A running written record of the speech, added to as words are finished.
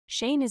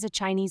Shein is a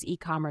Chinese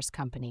e-commerce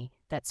company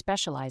that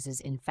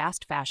specializes in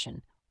fast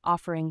fashion,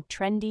 offering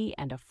trendy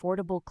and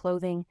affordable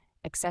clothing,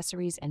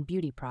 accessories, and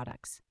beauty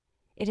products.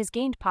 It has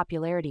gained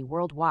popularity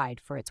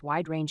worldwide for its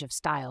wide range of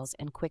styles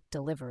and quick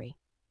delivery.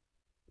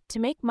 To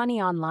make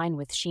money online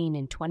with Shein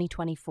in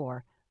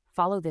 2024,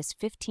 follow this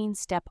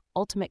 15-step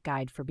ultimate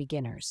guide for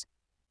beginners.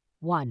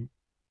 1.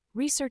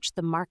 Research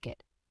the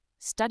market.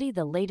 Study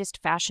the latest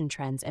fashion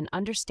trends and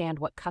understand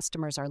what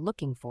customers are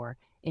looking for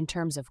in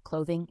terms of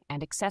clothing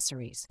and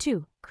accessories.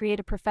 2. Create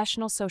a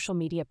professional social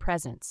media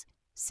presence.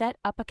 Set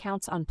up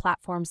accounts on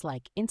platforms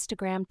like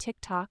Instagram,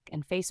 TikTok,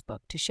 and Facebook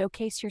to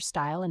showcase your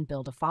style and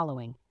build a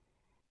following.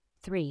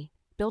 3.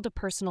 Build a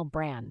personal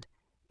brand.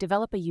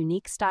 Develop a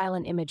unique style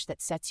and image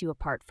that sets you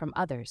apart from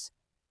others.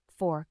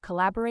 4.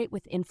 Collaborate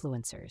with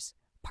influencers.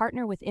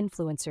 Partner with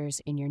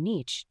influencers in your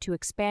niche to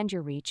expand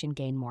your reach and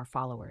gain more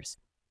followers.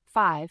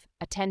 5.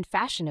 Attend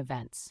fashion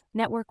events.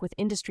 Network with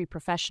industry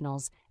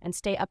professionals and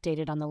stay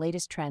updated on the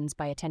latest trends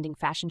by attending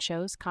fashion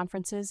shows,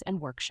 conferences,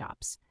 and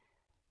workshops.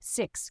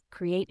 6.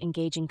 Create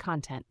engaging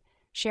content.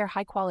 Share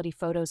high-quality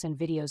photos and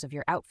videos of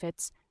your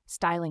outfits,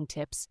 styling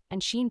tips,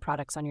 and Shein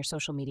products on your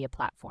social media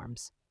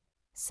platforms.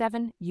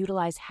 7.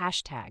 Utilize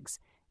hashtags.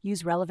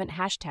 Use relevant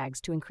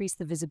hashtags to increase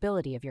the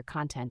visibility of your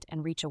content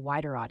and reach a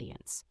wider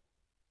audience.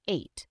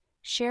 8.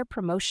 Share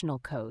promotional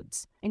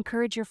codes.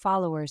 Encourage your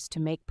followers to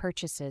make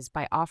purchases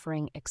by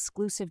offering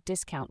exclusive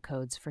discount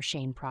codes for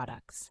Shein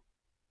products.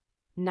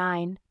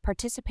 9.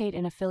 Participate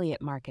in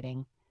affiliate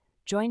marketing.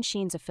 Join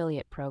Shein's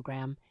affiliate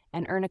program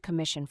and earn a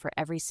commission for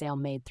every sale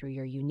made through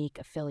your unique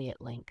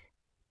affiliate link.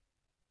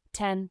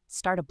 10.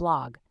 Start a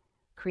blog.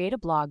 Create a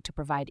blog to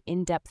provide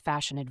in-depth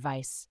fashion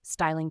advice,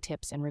 styling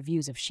tips, and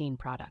reviews of Shein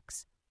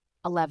products.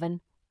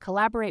 11.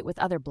 Collaborate with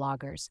other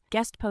bloggers,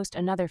 guest post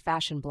another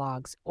fashion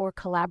blogs, or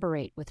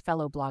collaborate with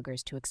fellow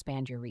bloggers to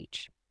expand your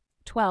reach.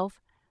 12.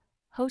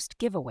 Host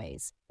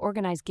giveaways.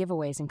 Organize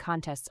giveaways and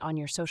contests on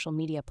your social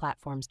media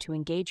platforms to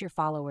engage your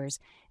followers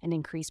and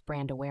increase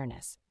brand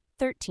awareness.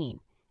 13.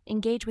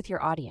 Engage with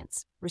your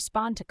audience.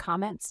 Respond to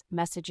comments,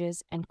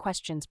 messages, and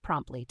questions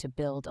promptly to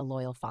build a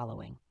loyal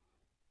following.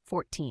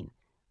 14.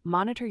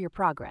 Monitor your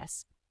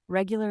progress.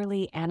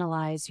 Regularly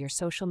analyze your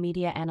social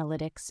media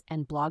analytics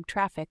and blog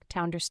traffic to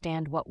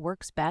understand what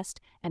works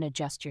best and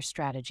adjust your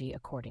strategy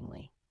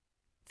accordingly.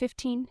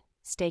 15.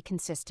 Stay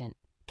consistent.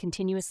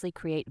 Continuously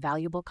create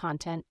valuable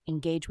content,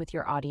 engage with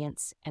your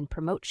audience, and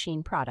promote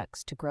Shein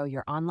products to grow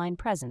your online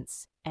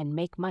presence and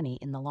make money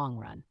in the long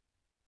run.